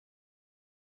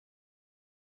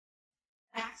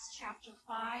Acts chapter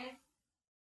 5,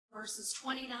 verses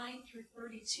 29 through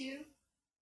 32.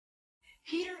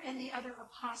 Peter and the other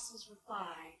apostles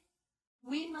replied,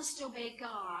 "We must obey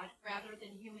God rather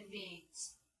than human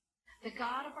beings. The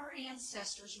God of our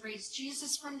ancestors raised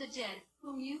Jesus from the dead,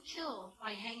 whom you killed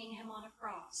by hanging him on a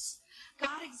cross.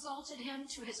 God exalted him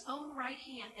to his own right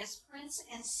hand as Prince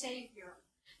and Savior,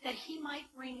 that he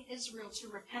might bring Israel to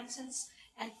repentance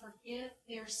and forgive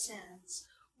their sins.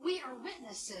 We are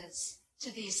witnesses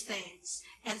to these things,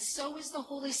 and so is the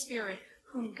Holy Spirit,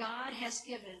 whom God has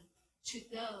given to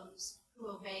those who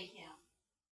obey him."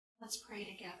 Let's pray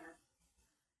together.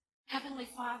 Heavenly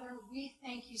Father, we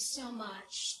thank you so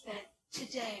much that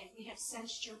today we have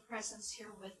sensed your presence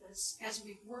here with us as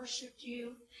we've worshiped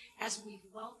you, as we've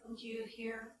welcomed you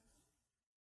here.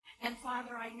 And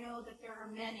Father, I know that there are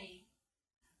many,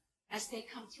 as they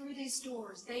come through these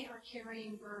doors, they are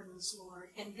carrying burdens,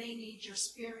 Lord, and they need your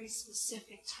very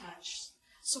specific touch.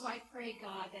 So I pray,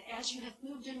 God, that as you have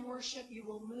moved in worship, you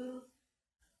will move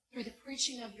through the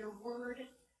preaching of your word.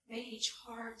 May each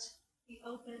heart be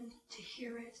opened to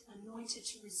hear it, anointed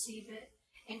to receive it.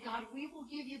 And God, we will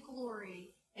give you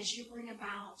glory as you bring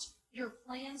about your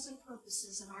plans and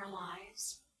purposes in our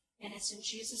lives. And it's in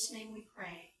Jesus' name we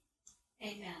pray.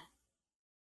 Amen.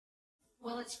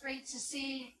 Well, it's great to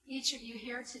see each of you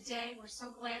here today. We're so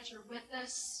glad you're with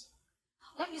us.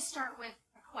 Let me start with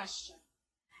a question.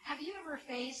 Have you ever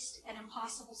faced an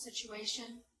impossible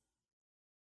situation?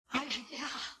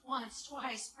 Once,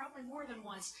 twice, probably more than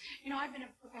once. I've been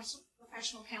a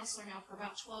professional counselor now for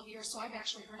about 12 years, so I've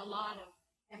actually heard a lot of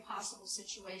impossible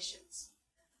situations.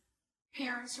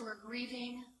 Parents who are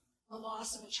grieving the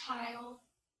loss of a child,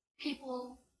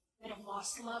 people that have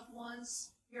lost loved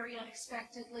ones very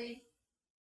unexpectedly.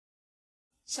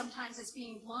 Sometimes it's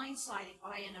being blindsided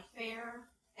by an affair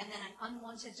and then an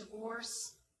unwanted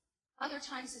divorce. Other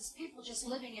times it's people just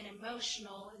living in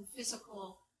emotional and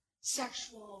physical,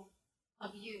 sexual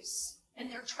abuse. And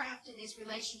they're trapped in these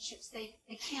relationships. They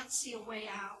can't see a way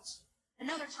out. And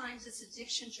other times it's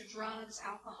addiction to drugs,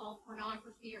 alcohol,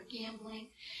 pornography, or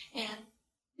gambling. And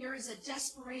there is a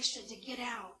desperation to get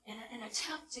out and an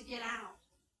attempt to get out,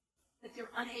 that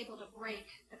they're unable to break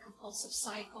the compulsive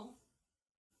cycle.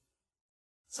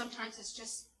 Sometimes it's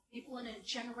just people in a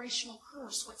generational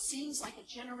curse, what seems like a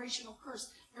generational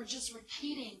curse. They're just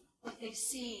repeating what they've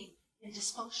seen in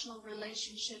dysfunctional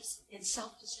relationships, in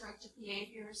self-destructive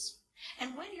behaviors.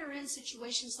 And when you're in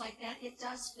situations like that, it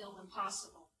does feel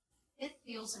impossible. It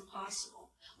feels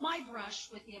impossible. My brush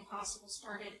with the impossible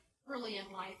started early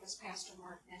in life, as Pastor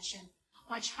Mark mentioned.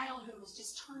 My childhood was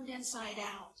just turned inside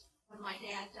out when my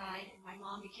dad died and my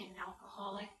mom became an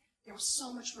alcoholic. There was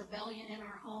so much rebellion in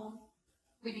our home.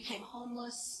 We became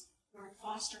homeless. We were in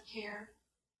foster care.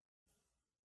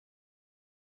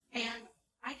 And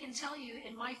I can tell you,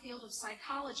 in my field of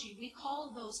psychology, we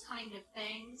call those kind of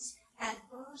things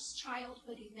adverse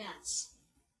childhood events,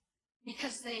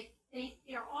 because they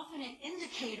are often an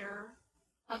indicator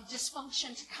of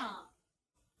dysfunction to come.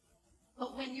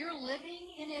 But when you're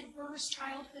living in adverse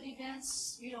childhood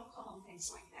events, you don't call them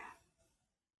things like that.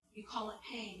 You call it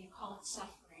pain, you call it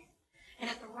suffering. And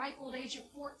at the ripe old age of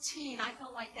 14, I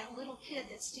felt like that little kid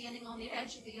that's standing on the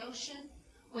edge of the ocean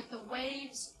with the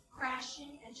waves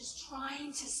crashing and just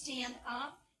trying to stand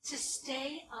up, to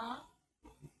stay up,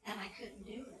 and I couldn't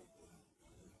do it.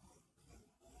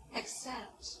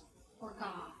 Except for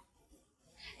God.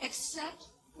 Except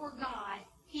for God,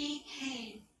 he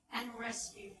came and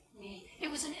rescued me. It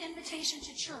was an invitation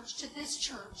to church, to this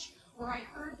church, where I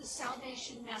heard the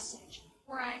salvation message,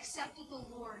 where I accepted the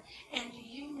Lord, and do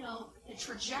you know, the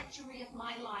trajectory of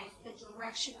my life, the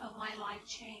direction of my life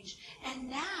changed. And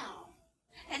now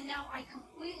I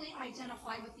completely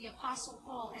identify with the Apostle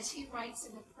Paul as he writes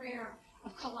in the prayer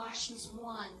of Colossians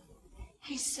 1.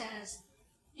 He says,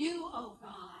 "You, O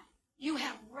God, you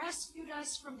have rescued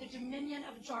us from the dominion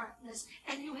of darkness,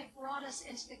 and you have brought us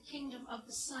into the kingdom of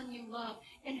the Son you love,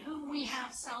 in whom we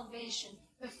have salvation,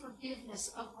 the forgiveness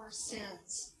of our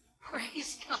sins."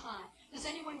 Praise God. Does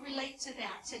anyone relate to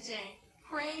that today?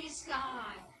 Praise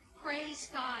God. Praise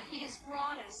God. He has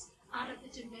brought us out of the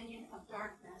dominion of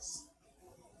darkness.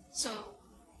 So,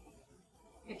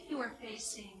 if you are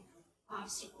facing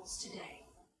obstacles today,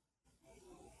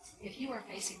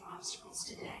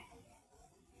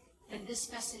 then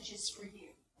this message is for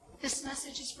you. This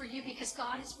message is for you because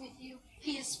God is with you,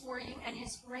 he is for you, and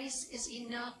his grace is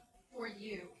enough for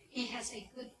you. He has a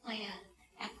good plan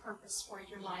and purpose for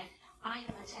your life. I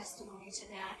am a testimony to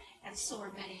that, and so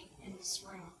are many in this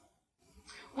room.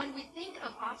 When we think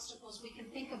of obstacles, we can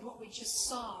think of what we just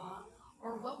saw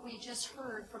or what we just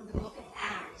heard from the book of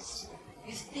Acts.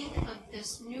 You think of the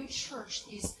this new church,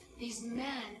 these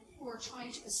men who are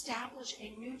trying to establish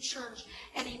a new church,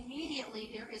 and immediately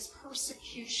there is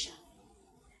persecution.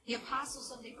 The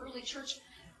apostles of the early church,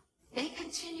 they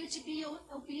continued to be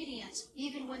obedient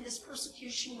even when this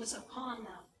persecution was upon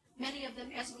them. Many of them,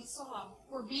 as we saw,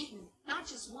 were beaten, not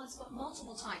just once, but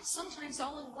multiple times, sometimes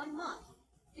all in 1 month.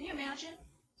 Can you imagine?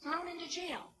 Thrown into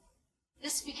jail.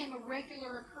 This became a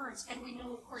regular occurrence, and we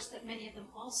know, of course, that many of them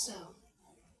also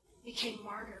became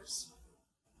martyrs.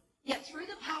 Yet through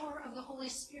the power of the Holy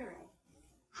Spirit,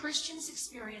 Christians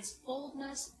experienced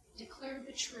boldness, declared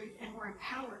the truth, and were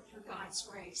empowered through God's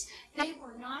grace. They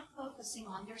were not focusing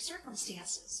on their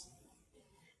circumstances.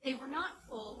 They were not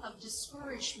full of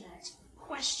discouragement,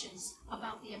 questions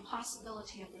about the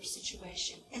impossibility of their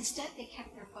situation. Instead, they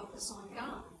kept their focus on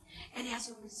God. And as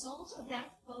a result of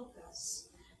that focus,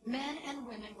 men and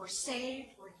women were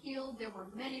saved, were healed, there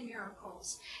were many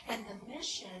miracles. And the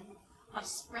mission of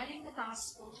spreading the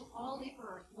gospel to all the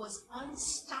earth was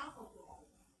unstoppable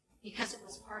because it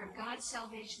was part of God's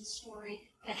salvation story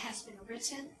that has been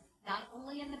written not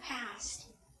only in the past,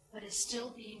 but is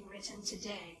still being written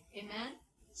today. Amen?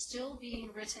 Still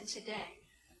being written today.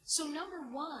 So number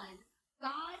one,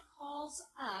 God calls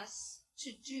us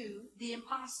to do the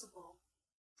impossible.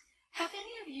 Have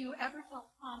any of you ever felt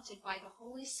prompted by the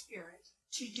Holy Spirit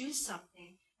to do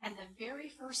something, and the very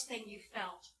first thing you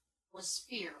felt was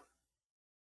fear?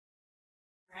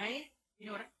 Right? You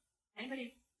know what?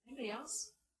 Anybody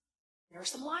else? There are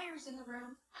some liars in the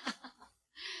room.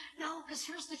 No, because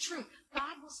here's the truth.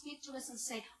 God will speak to us and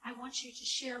say, I want you to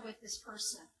share with this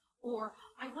person. Or,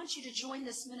 I want you to join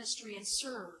this ministry and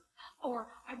serve. Or,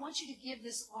 I want you to give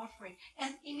this offering.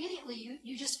 And immediately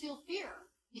you just feel fear.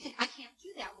 You think, I can't do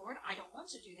that, Lord. I don't want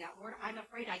to do that, Lord. I'm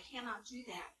afraid I cannot do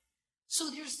that. So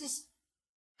there's this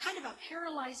kind of a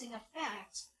paralyzing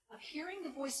effect of hearing the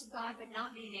voice of God but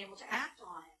not being able to act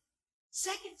on it.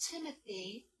 2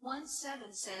 Timothy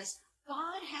 1:7 says,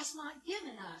 God has not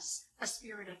given us a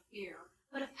spirit of fear,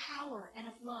 but of power and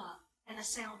of love and a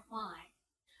sound mind.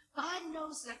 God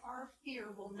knows that our fear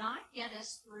will not get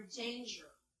us through danger.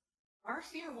 Our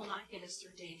fear will not get us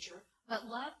through danger, but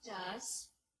love does,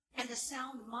 and a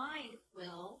sound mind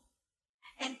will,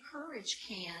 and courage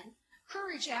can.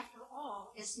 Courage, after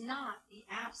all, is not the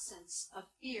absence of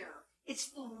fear. It's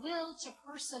the will to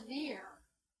persevere,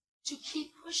 to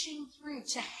keep pushing through,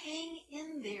 to hang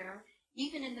in there,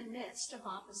 even in the midst of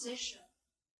opposition.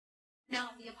 Now,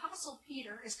 the Apostle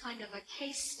Peter is kind of a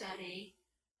case study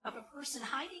of a person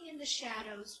hiding in the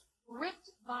shadows, gripped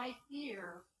by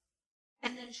fear,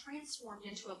 and then transformed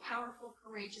into a powerful,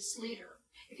 courageous leader.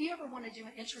 If you ever want to do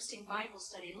an interesting Bible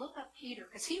study, look up Peter,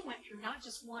 because he went through not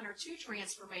just one or two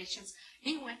transformations,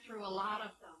 he went through a lot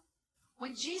of them.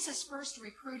 When Jesus first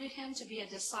recruited him to be a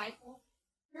disciple,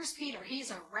 here's Peter.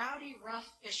 He's a rowdy,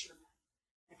 rough fisherman.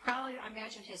 I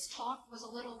imagine his talk was a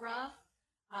little rough.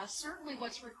 Certainly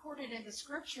what's recorded in the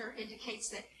scripture indicates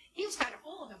that he was kind of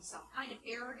full of himself, kind of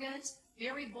arrogant,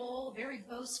 very bold, very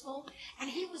boastful, and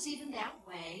he was even that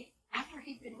way after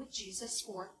he'd been with Jesus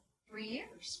for 3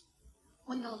 years.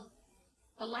 When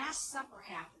the Last Supper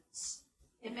happens,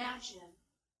 imagine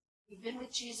you've been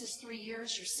with Jesus 3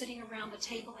 years, you're sitting around the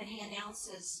table, and he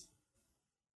announces,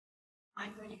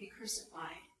 I'm going to be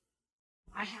crucified.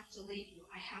 I have to leave you.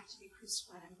 I have to be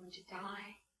crucified. I'm going to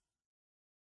die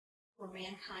for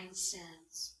mankind's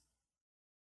sins.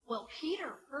 Well,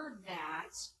 Peter heard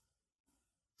that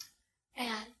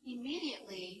and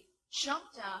immediately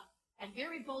jumped up and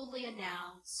very boldly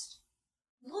announced,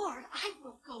 Lord, I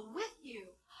will go with you.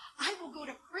 I will go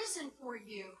to prison for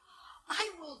you. I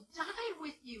will die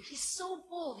with you. He's so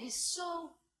bold. He's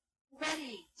so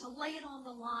ready to lay it on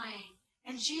the line.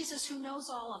 And Jesus, who knows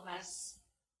all of us,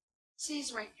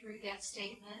 sees right through that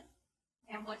statement.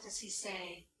 And what does he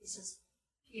say? He says,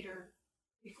 Peter,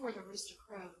 before the rooster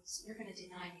crows, you're going to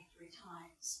deny me 3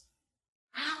 times.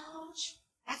 Ouch!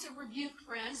 That's a rebuke,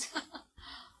 friends.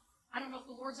 I don't know if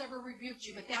the Lord's ever rebuked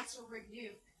you, but that's a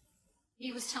rebuke.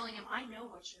 He was telling him, I know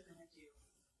what you're going to do.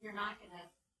 You're not going to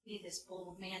be this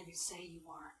bold man you say you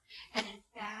are. And in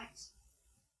fact,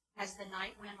 as the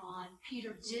night went on,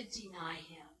 Peter did deny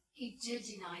him. He did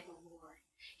deny the Lord.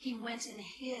 He went and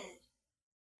hid.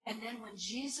 And then when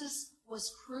Jesus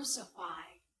was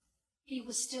crucified, he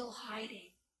was still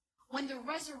hiding. When the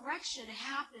resurrection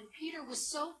happened, Peter was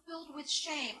so filled with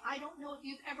shame. I don't know if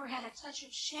you've ever had a touch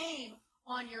of shame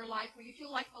on your life where you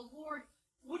feel like the Lord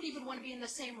wouldn't even want to be in the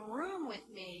same room with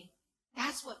me.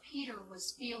 That's what Peter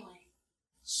was feeling.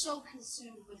 So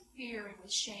consumed with fear and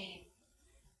with shame.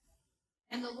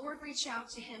 And the Lord reached out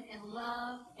to him in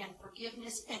love and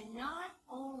forgiveness, and not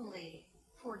only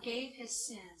forgave his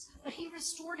sins, but he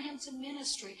restored him to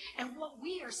ministry. And what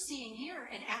we are seeing here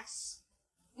in Acts,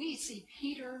 we see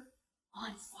Peter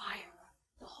on fire.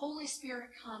 The Holy Spirit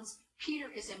comes. Peter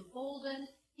is emboldened.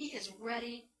 He is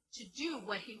ready to do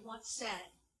what he once said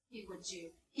he would do.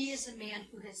 He is a man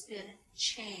who has been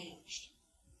changed.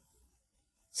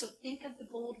 So think of the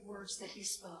bold words that he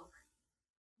spoke.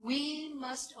 We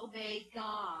must obey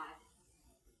God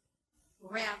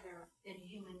rather than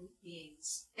human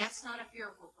beings. That's not a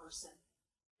fearful person.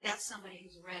 That's somebody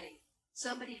who's ready.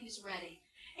 Somebody who's ready.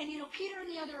 And Peter and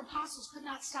the other apostles could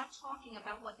not stop talking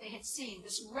about what they had seen,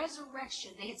 this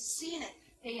resurrection. They had seen it.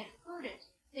 They had heard it.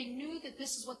 They knew that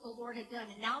this is what the Lord had done.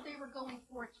 And now they were going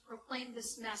forth to proclaim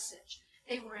this message.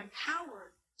 They were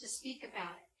empowered to speak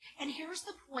about it. And here's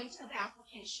the point of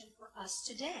application for us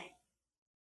today.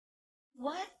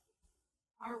 What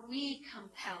are we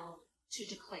compelled to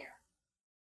declare?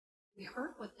 We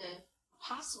heard what the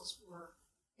apostles were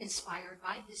inspired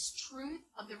by, this truth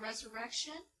of the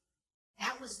resurrection.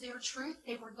 That was their truth.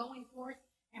 They were going forth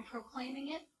and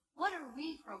proclaiming it. What are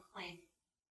we proclaiming?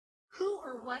 Who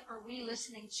or what are we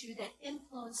listening to that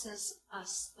influences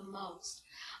us the most?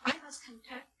 I must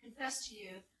confess to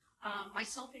you,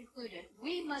 myself included,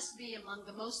 we must be among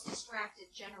the most distracted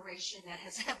generation that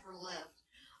has ever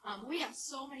lived. We have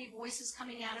so many voices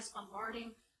coming at us,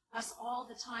 bombarding us all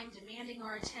the time, demanding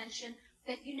our attention,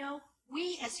 that,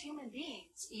 we as human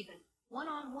beings, even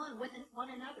one-on-one with one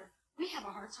another, we have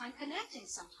a hard time connecting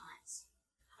sometimes.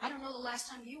 I don't know the last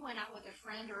time you went out with a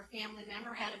friend or a family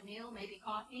member, had a meal, maybe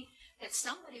coffee, that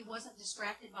somebody wasn't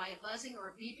distracted by a buzzing or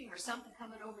a beeping or something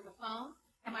coming over the phone.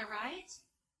 Am I right?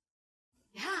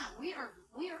 Yeah, we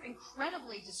are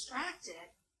incredibly distracted.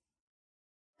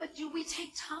 But do we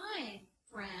take time,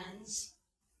 friends,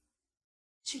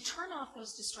 to turn off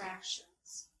those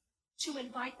distractions, to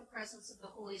invite the presence of the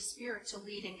Holy Spirit to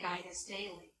lead and guide us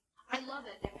daily? I love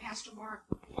it that Pastor Mark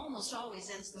almost always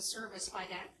ends the service by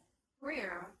that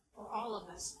prayer for all of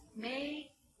us.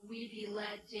 May we be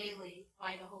led daily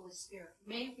by the Holy Spirit.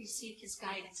 May we seek his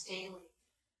guidance daily.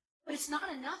 But it's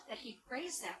not enough that he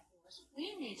prays that for us.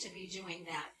 We need to be doing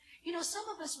that. Some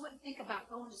of us wouldn't think about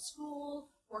going to school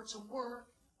or to work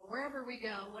or wherever we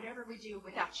go, whatever we do,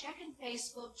 without checking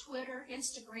Facebook, Twitter,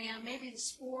 Instagram, maybe the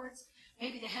sports,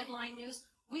 maybe the headline news.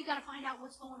 We've got to find out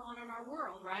what's going on in our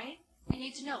world, right? We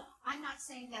need to know. I'm not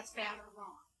saying that's bad or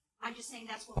wrong. I'm just saying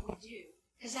that's what we do,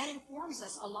 because that informs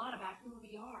us a lot about who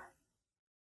we are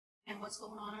and what's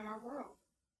going on in our world.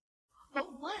 But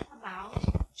what about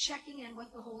checking in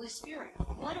with the Holy Spirit?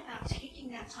 What about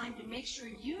taking that time to make sure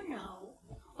you know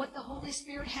what the Holy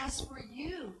Spirit has for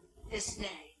you this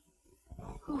day?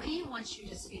 Who he wants you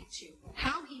to speak to,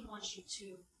 how he wants you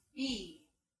to be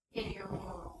in your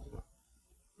world.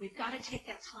 We've got to take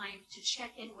that time to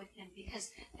check in with him,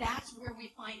 because that's where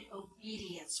we find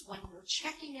obedience. When we're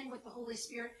checking in with the Holy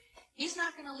Spirit, he's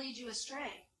not going to lead you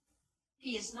astray.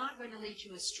 He is not going to lead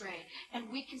you astray.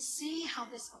 And we can see how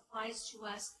this applies to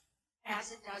us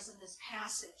as it does in this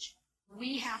passage.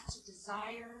 We have to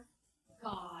desire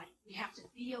God. We have to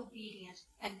be obedient.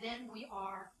 And then we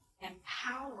are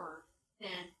empowered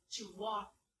then to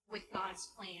walk with God's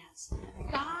plans.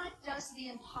 God does the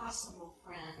impossible,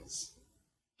 friends.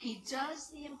 He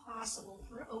does the impossible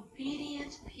through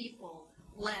obedient people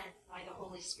led by the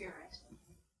Holy Spirit.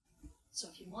 So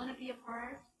if you want to be a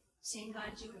part of seeing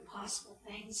God do impossible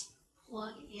things,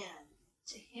 plug in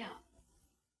to him.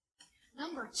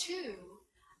 Number 2,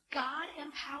 God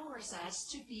empowers us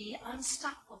to be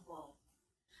unstoppable.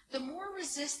 The more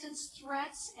resistance,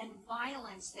 threats, and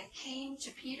violence that came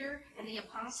to Peter and the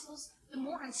apostles, the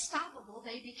more unstoppable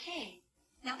they became.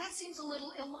 Now that seems a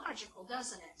little illogical,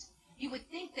 doesn't it? You would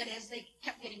think that as they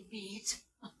kept getting beat,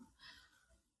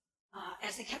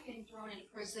 as they kept getting thrown into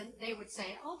prison, they would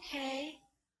say, okay,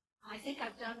 I think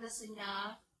I've done this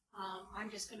enough.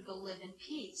 I'm just going to go live in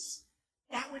peace.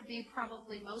 That would be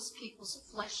probably most people's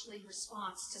fleshly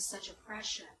response to such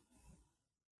oppression.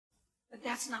 But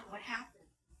that's not what happened.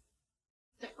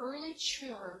 The early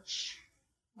church,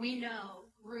 we know,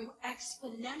 grew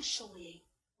exponentially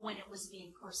when it was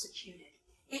being persecuted.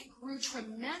 It grew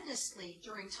tremendously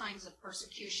during times of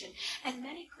persecution. And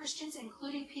many Christians,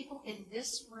 including people in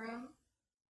this room,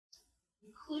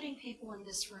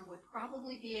 would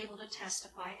probably be able to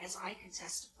testify, as I can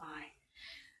testify,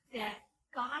 that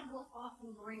God will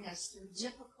often bring us through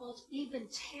difficult, even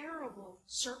terrible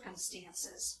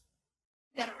circumstances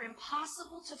that are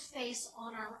impossible to face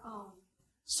on our own,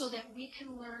 so that we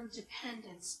can learn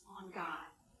dependence on God.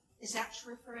 Is that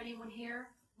true for anyone here?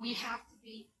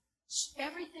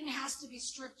 Everything has to be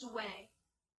stripped away.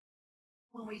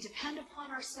 When we depend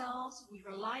upon ourselves, we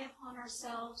rely upon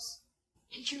ourselves,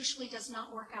 it usually does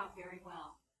not work out very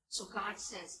well. So God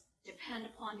says, depend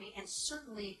upon me. And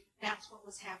certainly that's what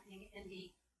was happening in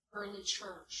the early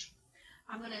church.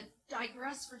 I'm going to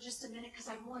digress for just a minute because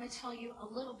I want to tell you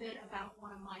a little bit about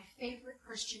one of my favorite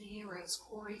Christian heroes,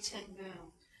 Corrie ten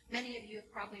Boom. Many of you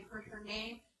have probably heard her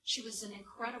name. She was an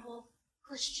incredible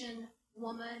Christian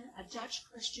woman, a Dutch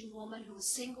Christian woman who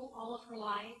was single all of her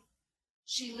life.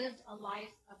 She lived a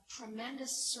life of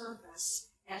tremendous service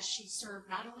as she served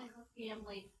not only her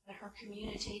family, but her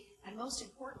community, and most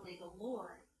importantly, the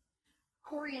Lord.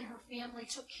 Corrie and her family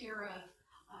took care of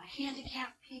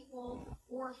handicapped people,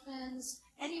 orphans,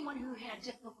 anyone who had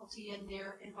difficulty in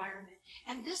their environment.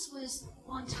 And this was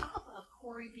on top of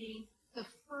Corrie being the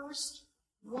first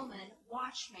woman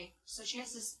watchmaker. So she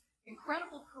has this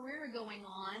incredible career going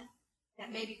on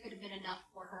that maybe could have been enough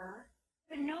for her.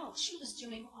 But no, she was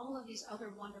doing all of these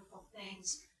other wonderful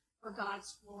things for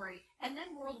God's glory. And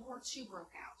then World War II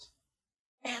broke out.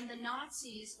 And the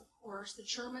Nazis, of course, the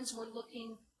Germans were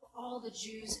looking for all the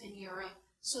Jews in Europe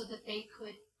so that they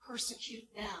could persecute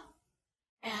them.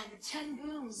 And the ten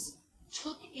Booms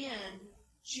took in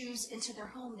Jews into their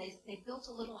home. They built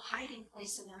a little hiding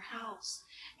place in their house.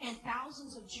 And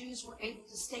thousands of Jews were able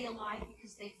to stay alive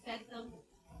because they fed them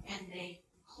and they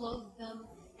clothed them,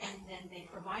 and then they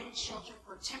provided shelter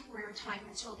for a temporary time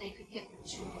until they could get them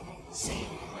to a safe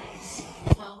place.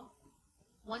 Well,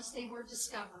 once they were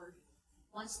discovered,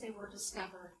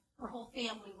 her whole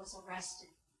family was arrested.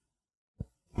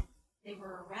 They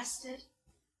were arrested.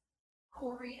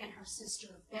 Corrie and her sister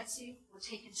Betsy were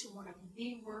taken to one of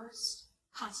the worst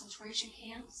concentration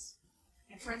camps.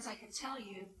 And friends, I can tell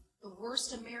you, the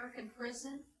worst American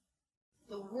prison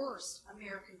would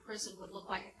look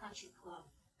like a country club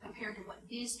compared to what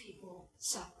these people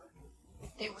suffered.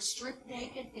 They were stripped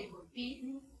naked, they were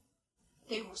beaten,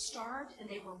 they were starved, and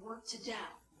they were worked to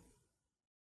death.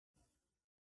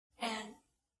 And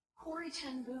Corrie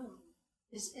ten Boom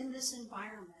is in this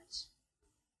environment,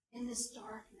 in this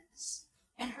darkness,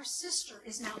 and her sister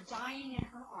is now dying in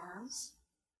her arms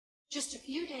just a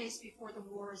few days before the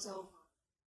war is over.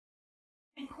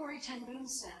 And Corrie ten Boom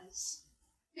says,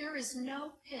 there is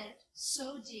no pit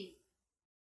so deep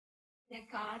that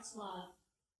God's love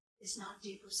is not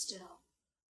deeper still.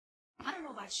 I don't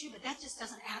know about you, but that just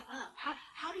doesn't add up.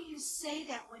 How do you say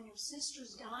that when your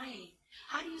sister's dying?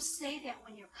 How do you say that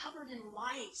when you're covered in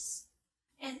lice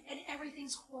and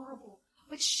everything's horrible?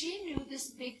 But she knew this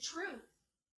big truth,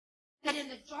 that in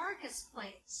the darkest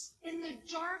place,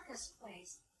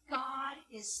 God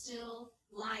is still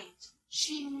light.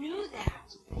 She knew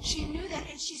that.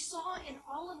 And she saw in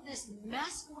all of this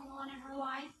mess going on in her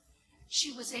life,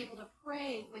 she was able to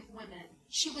pray with women.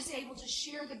 She was able to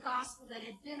share the gospel that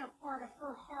had been a part of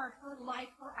her heart, her life,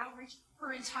 her outreach,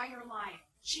 her entire life.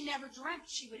 She never dreamt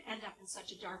she would end up in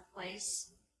such a dark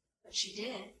place, but she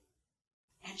did.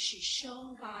 And she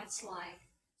shone God's light.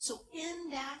 So in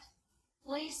that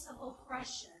place of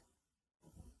oppression,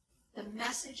 the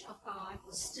message of God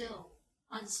was still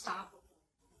unstoppable.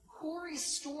 Corrie's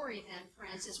story, then,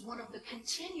 friends, is one of the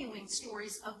continuing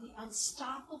stories of the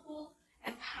unstoppable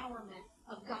empowerment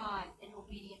of God in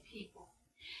obedient people.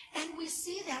 And we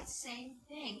see that same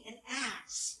thing in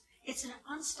Acts. It's an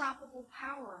unstoppable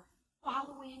power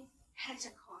following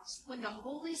Pentecost. When the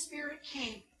Holy Spirit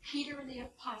came, Peter and the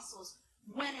apostles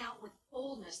went out with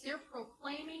boldness. They're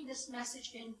proclaiming this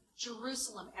message in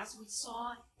Jerusalem, as we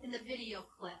saw in the video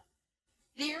clip.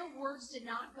 Their words did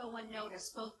not go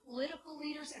unnoticed. Both political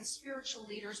leaders and spiritual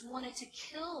leaders wanted to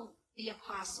kill the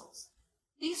apostles.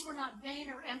 These were not vain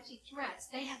or empty threats.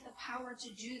 They had the power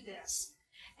to do this.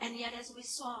 And yet, as we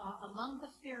saw, among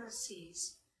the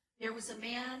Pharisees, there was a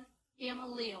man,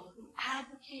 Gamaliel, who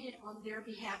advocated on their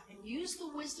behalf and used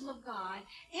the wisdom of God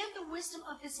and the wisdom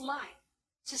of his life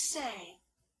to say,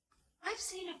 I've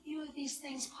seen a few of these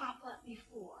things pop up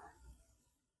before.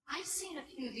 I've seen a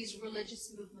few of these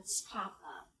religious movements pop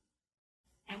up.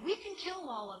 And we can kill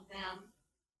all of them,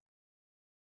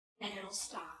 and it'll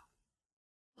stop.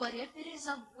 But if it is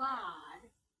of God,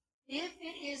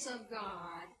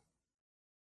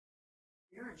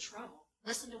 you're in trouble.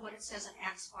 Listen to what it says in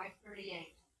Acts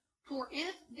 5:38. For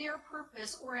if their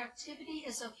purpose or activity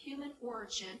is of human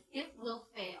origin, it will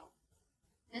fail.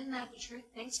 Isn't that the truth?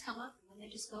 Things come up and then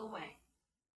they just go away.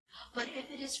 But if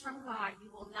it is from God,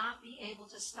 you will not be able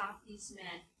to stop these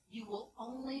men. You will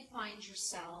only find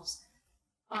yourselves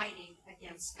fighting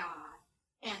against God.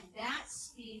 And that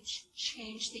speech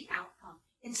changed the outcome.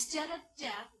 Instead of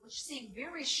death, which seemed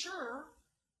very sure,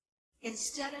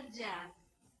 instead of death,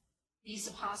 these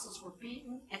apostles were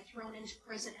beaten and thrown into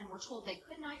prison and were told they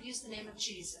could not use the name of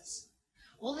Jesus.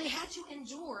 Well, they had to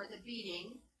endure the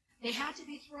beating. They had to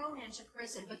be thrown into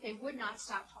prison, but they would not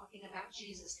stop talking about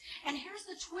Jesus. And here's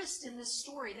the twist in this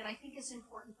story that I think is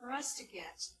important for us to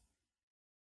get.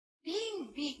 Being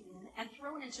beaten and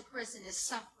thrown into prison is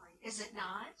suffering, is it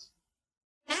not?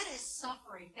 That is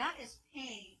suffering. That is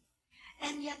pain.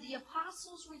 And yet the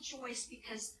apostles rejoiced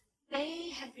because they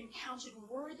had been counted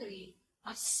worthy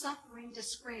of suffering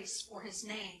disgrace for his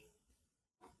name.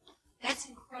 That's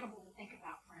incredible to think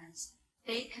about, friends.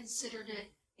 They considered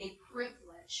it a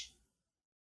privilege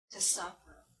to suffer.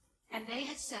 And they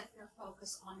had set their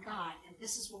focus on God. And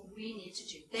this is what we need to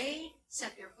do. They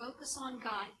set their focus on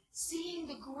God, seeing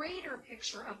the greater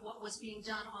picture of what was being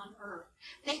done on earth.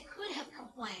 They could have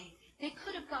complained. They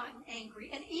could have gotten angry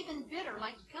and even bitter,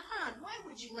 like, God, why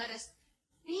would you let us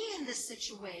be in this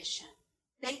situation?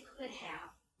 They could have.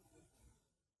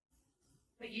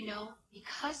 But you know,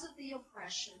 because of the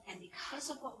oppression and because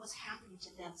of what was happening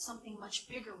to them, something much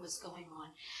bigger was going on.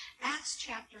 Acts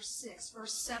chapter 6,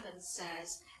 verse 7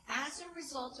 says, as a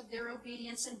result of their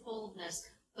obedience and boldness,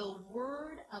 the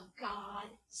word of God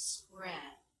spread.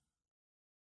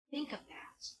 Think of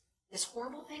that. This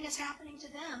horrible thing is happening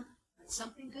to them, but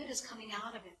something good is coming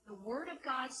out of it. The word of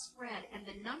God spread, and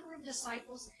the number of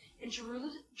disciples in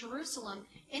Jerusalem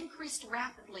increased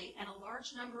rapidly, and a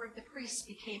large number of the priests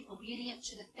became obedient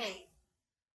to the faith.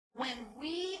 When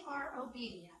we are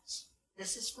obedient,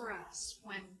 this is for us,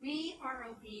 when we are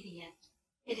obedient,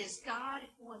 it is God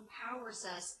who empowers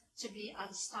us to be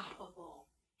unstoppable.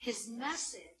 His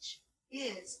message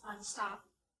is unstoppable.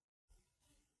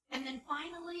 And then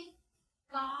finally,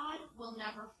 God will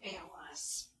never fail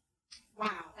us.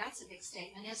 Wow, that's a big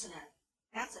statement, isn't it?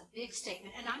 That's a big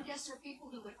statement. And I guess there are people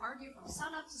who would argue from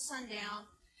sun up to sundown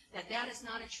that that is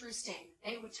not a true statement.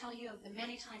 They would tell you of the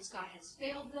many times God has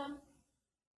failed them.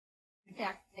 In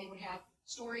fact, they would have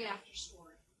story after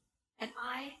story. And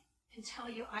I can tell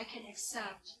you, I can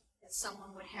accept that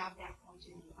someone would have that point of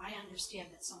view. I understand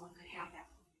that someone could have that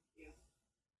point of view.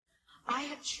 I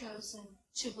have chosen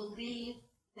to believe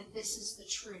that this is the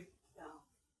truth, though.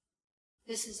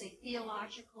 This is a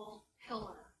theological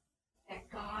pillar, that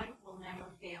God will never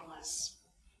fail us.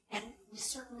 And we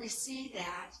certainly see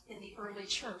that in the early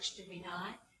church, do we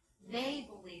not? They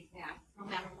believed that. No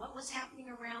matter what was happening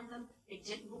around them, they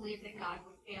didn't believe that God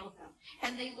would fail them.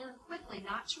 And they learned quickly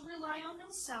not to rely on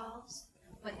themselves,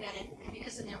 but that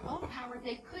because in their own power,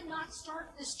 they could not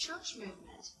start this church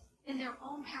movement. In their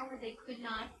own power, they could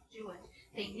not do it.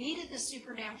 They needed the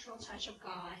supernatural touch of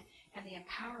God and the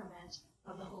empowerment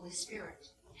of the Holy Spirit.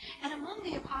 And among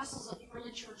the apostles of the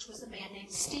early church was a man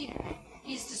named Stephen.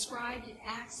 He's described in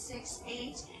Acts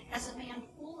 6:8 as a man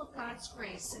full of God's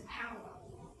grace and power.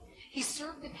 He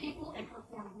served the people and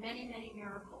performed many, many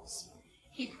miracles.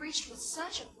 He preached with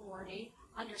such authority,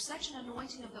 under such an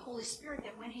anointing of the Holy Spirit,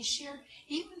 that when he shared,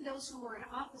 even those who were in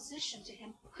opposition to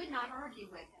him could not argue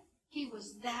with him. He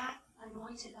was that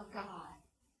anointed of God.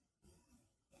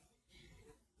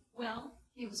 Well,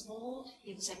 he was bold,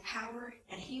 he was empowered,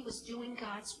 and he was doing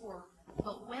God's work.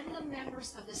 But when the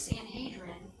members of the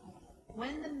Sanhedrin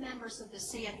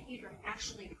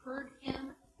actually heard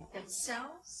him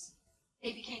themselves,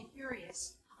 they became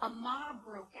furious. A mob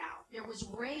broke out. There was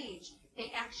rage.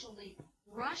 They actually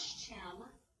rushed him,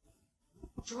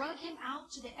 drug him out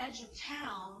to the edge of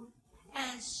town,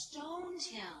 and stoned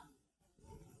him.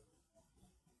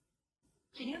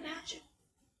 Can you imagine?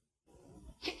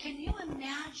 Can you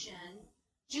imagine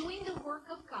doing the work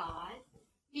of God,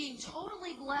 being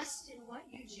totally blessed in what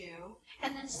you do,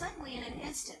 and then suddenly in an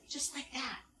instant, just like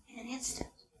that, in an instant,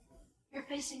 you're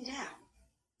facing death?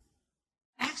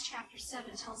 Acts chapter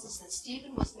 7 tells us that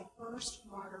Stephen was the first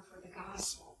martyr for the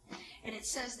gospel. And it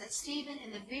says that Stephen,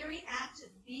 in the very act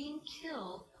of being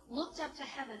killed, looked up to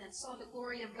heaven and saw the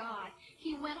glory of God.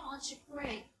 He went on to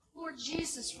pray, Lord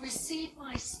Jesus, receive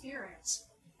my spirit.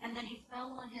 And then he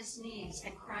fell on his knees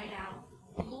and cried out,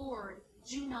 Lord,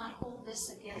 do not hold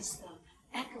this against them,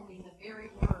 echoing the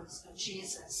very words of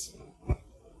Jesus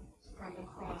from the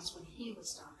cross when he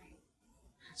was dying.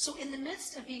 So in the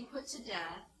midst of being put to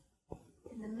death,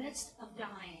 in the midst of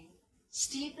dying,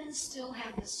 Stephen still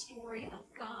had the story of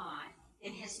God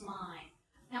in his mind.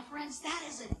 Now, friends, that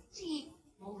is a deep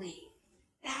belief.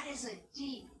 That is a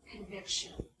deep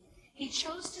conviction. He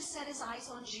chose to set his eyes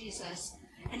on Jesus,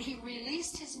 and he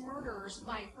released his murderers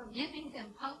by forgiving them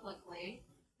publicly,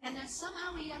 and then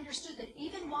somehow he understood that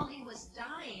even while he was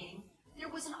dying, there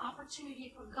was an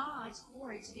opportunity for God's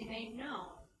glory to be made known.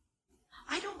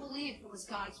 I don't believe it was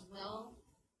God's will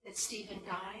that Stephen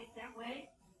died that way.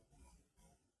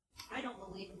 I don't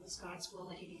believe it was God's will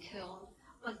that he be killed.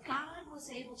 But God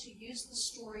was able to use the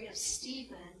story of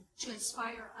Stephen to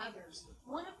inspire others.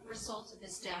 One of the results of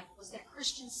his death was that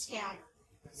Christians scattered.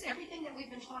 So everything that we've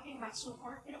been talking about so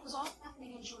far, and it was all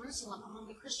happening in Jerusalem among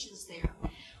the Christians there.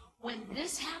 When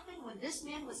this happened, when this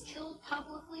man was killed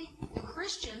publicly, the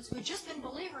Christians, who had just been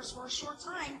believers for a short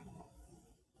time,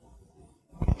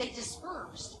 they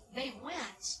dispersed. They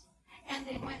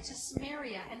went to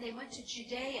Samaria, and they went to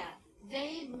Judea.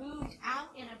 They moved out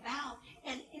and about,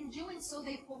 and in doing so,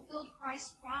 they fulfilled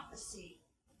Christ's prophecy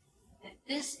that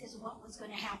this is what was going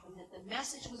to happen, that the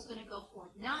message was going to go forth,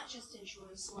 not just in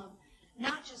Jerusalem,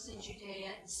 not just in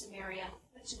Judea and Samaria,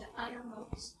 but to the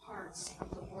uttermost parts of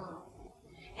the world.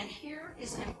 And here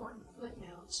is an important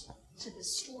footnote to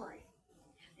this story.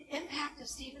 The impact of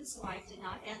Stephen's life did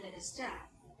not end at his death.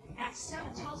 Acts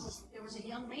 7 tells us that there was a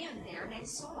young man there named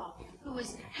Saul who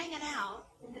was hanging out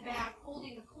in the back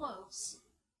holding the cloaks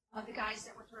of the guys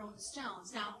that were throwing the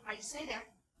stones. Now, I say that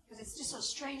because it's just so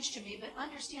strange to me, but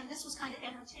understand this was kind of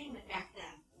entertainment back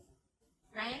then,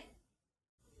 right?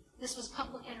 This was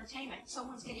public entertainment.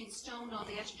 Someone's getting stoned on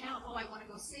the edge of town. Oh, I want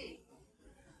to go see.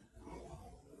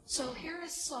 So here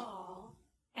is Saul,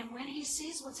 and when he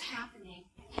sees what's happening,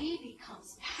 he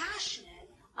becomes passionate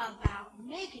about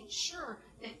making sure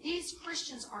that these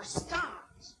Christians are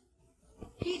stopped.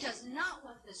 He does not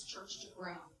want this church to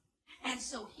grow. And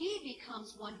so he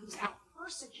becomes one who's out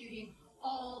persecuting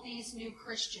all these new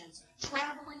Christians,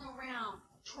 traveling around,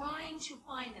 trying to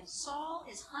find them. Saul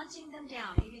is hunting them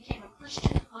down. He became a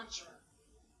Christian hunter.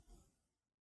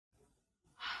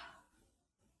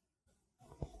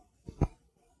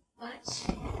 But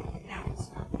that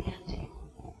was not the ending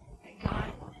that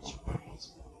God wanted to write.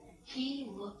 He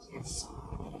looked at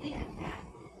Saul. Think of that.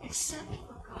 Except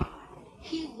for God.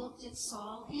 He looked at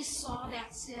Saul. He saw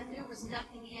that sin. There was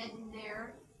nothing hidden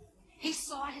there. He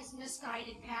saw his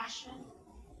misguided passion.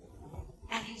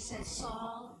 And he said,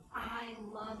 Saul, I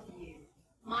love you.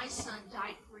 My son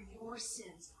died for your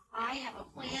sins. I have a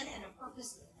plan and a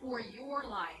purpose for your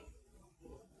life.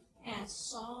 And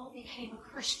Saul became a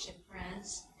Christian,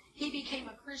 friends. He became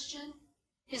a Christian.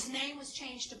 His name was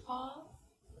changed to Paul.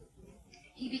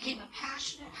 He became a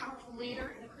passionate, powerful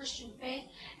leader in the Christian faith.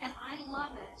 And I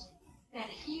love it that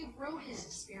he wrote his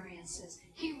experiences.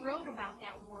 He wrote about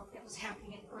that work that was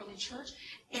happening in the early church.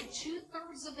 And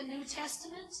 2/3 of the New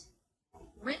Testament,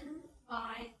 written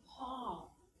by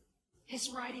Paul. His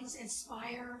writings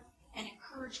inspire and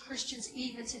encourage Christians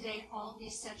even today, all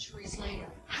these centuries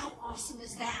later. How awesome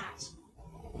is that?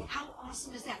 How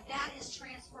awesome is that? That is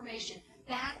transformation.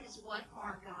 That is what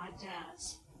our God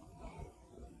does.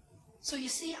 So you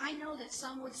see, I know that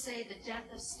some would say the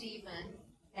death of Stephen,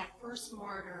 that first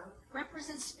martyr,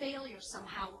 represents failure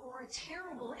somehow or a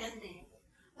terrible ending.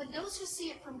 But those who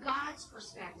see it from God's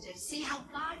perspective see how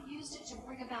God used it to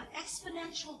bring about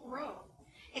exponential growth,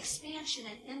 expansion,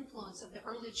 and influence of the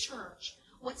early church.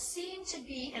 What seemed to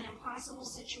be an impossible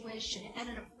situation and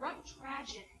an abrupt,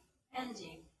 tragic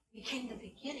ending became the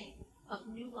beginning of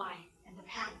new life and the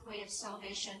pathway of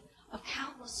salvation of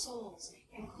countless souls,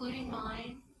 including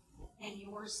mine and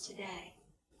yours today.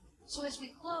 So as we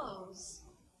close,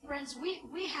 friends,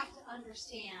 we have to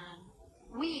understand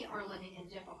we are living in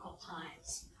difficult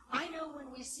times. I know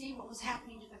when we see what was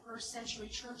happening to the first century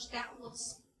church, that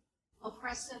looks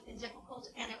oppressive and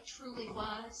difficult, and it truly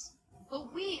was.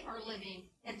 But we are living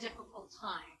in difficult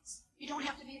times. You don't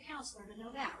have to be a counselor to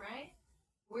know that, right?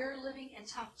 We're living in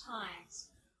tough times.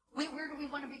 Where do we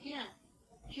want to begin?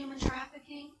 Human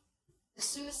trafficking, the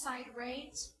suicide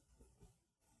rate,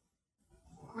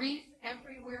 grief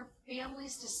everywhere,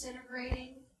 families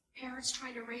disintegrating, parents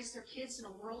trying to raise their kids in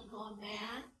a world gone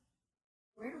mad.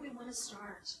 Where do we want to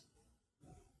start?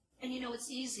 And you know, it's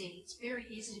very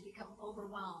easy to become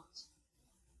overwhelmed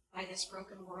by this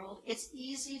broken world. It's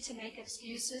easy to make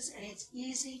excuses, and it's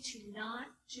easy to not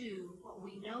do what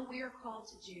we know we are called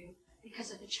to do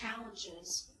because of the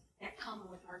challenges that come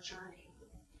with our journey.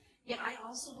 Yet I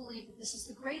also believe that this is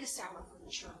the greatest hour for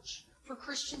the church, for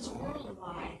Christians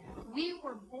worldwide. We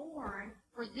were born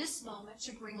for this moment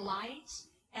to bring light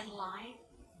and life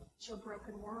to a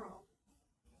broken world.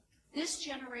 This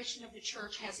generation of the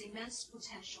church has immense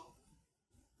potential.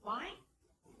 Why?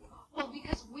 Well,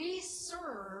 because we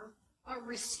serve a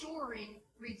restoring,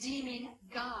 redeeming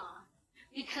God.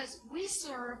 Because we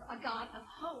serve a God of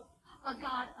hope, a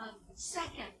God of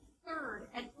second, third,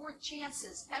 and fourth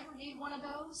chances. Ever need one of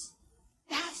those?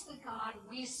 That's the God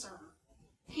we serve.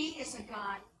 He is a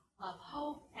God of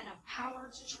hope and of power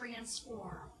to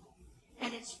transform.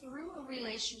 And it's through a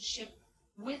relationship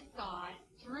with God,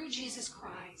 through Jesus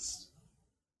Christ,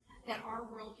 that our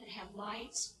world can have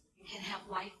light and can have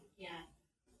life again.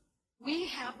 We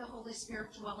have the Holy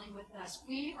Spirit dwelling with us.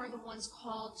 We are the ones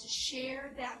called to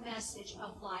share that message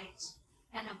of light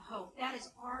and of hope. That is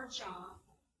our job.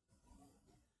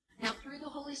 Now, through the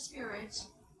Holy Spirit,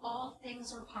 all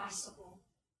things are possible,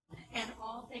 and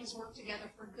all things work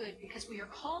together for good because we are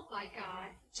called by God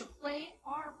to play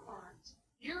our part.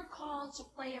 You're called to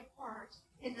play a part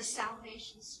in the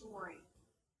salvation story.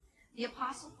 The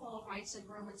Apostle Paul writes in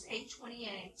Romans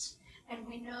 8:28, and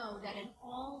we know that in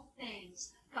all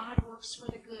things God works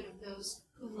for the good of those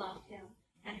who love him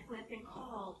and who have been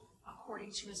called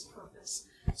according to his purpose.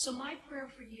 So my prayer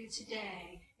for you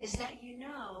today is that you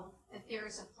know that there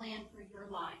is a plan for your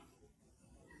life.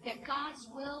 That God's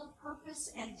will,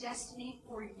 purpose, and destiny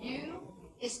for you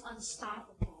is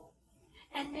unstoppable.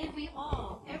 And may we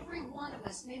all, every one of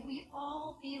us, may we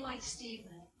all be like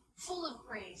Stephen, full of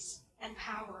grace and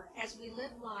power as we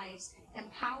live lives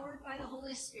empowered by the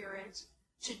Holy Spirit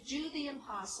to do the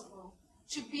impossible,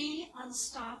 to be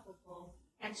unstoppable,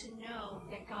 and to know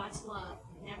that God's love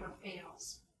never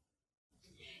fails.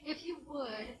 If you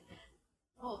would,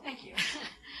 thank you.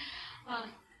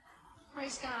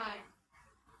 Praise God.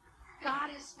 God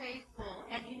is faithful,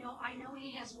 and I know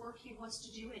he has work he wants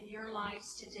to do in your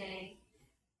lives today.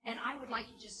 And I would like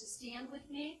you just to stand with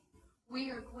me. We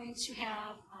are going to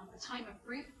have a time of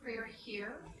brief prayer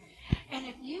here. And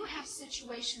if you have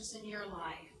situations in your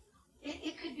life,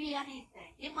 it could be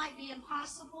anything. It might be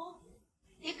impossible.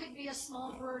 It could be a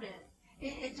small burden.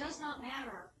 It does not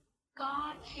matter.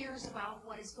 God cares about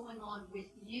what is going on with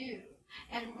you.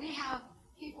 And we have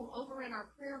people over in our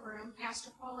prayer room.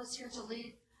 Pastor Paul is here to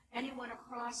lead anyone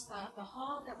across the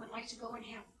hall that would like to go and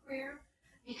have prayer.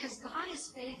 Because God is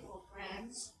faithful,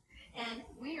 friends. And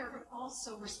we are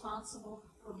also responsible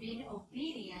for being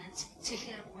obedient to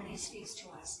him when he speaks to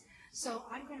us. So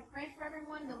I'm going to pray for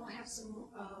everyone. Then we'll have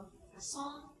a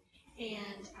song.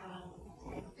 And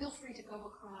feel free to go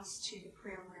across to the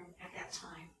prayer room at that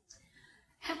time.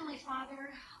 Heavenly Father,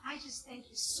 I just thank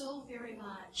you so very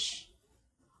much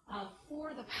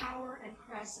for the power and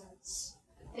presence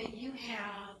that you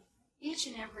have each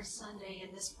and every Sunday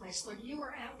in this place. Lord, you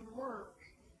are at work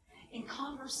in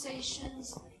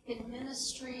conversations, in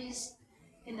ministries,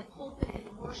 in the pulpit,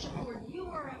 in worship. Lord, you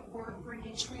are at work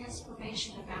bringing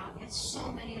transformation about in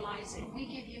so many lives, and we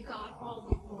give you, God, all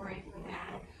the glory for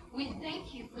that. We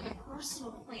thank you for the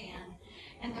personal plan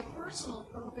and the personal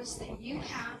purpose that you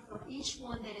have for each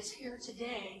one that is here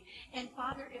today. And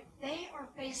Father, if they are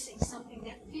facing something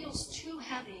that feels too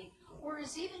heavy or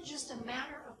is even just a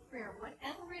matter of prayer,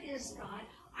 whatever it is, God,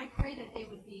 I pray that they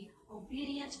would be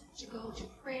obedient to go to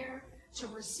prayer, to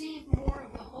receive more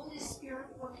of the Holy Spirit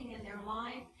working in their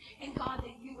life, and God,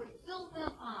 that you would fill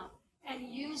them up and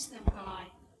use them, God,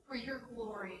 for your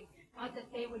glory, God,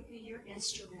 that they would be your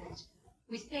instrument.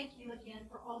 We thank you again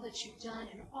for all that you've done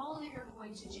and all that you're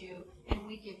going to do, and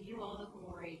we give you all the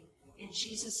glory. In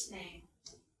Jesus' name,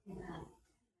 amen.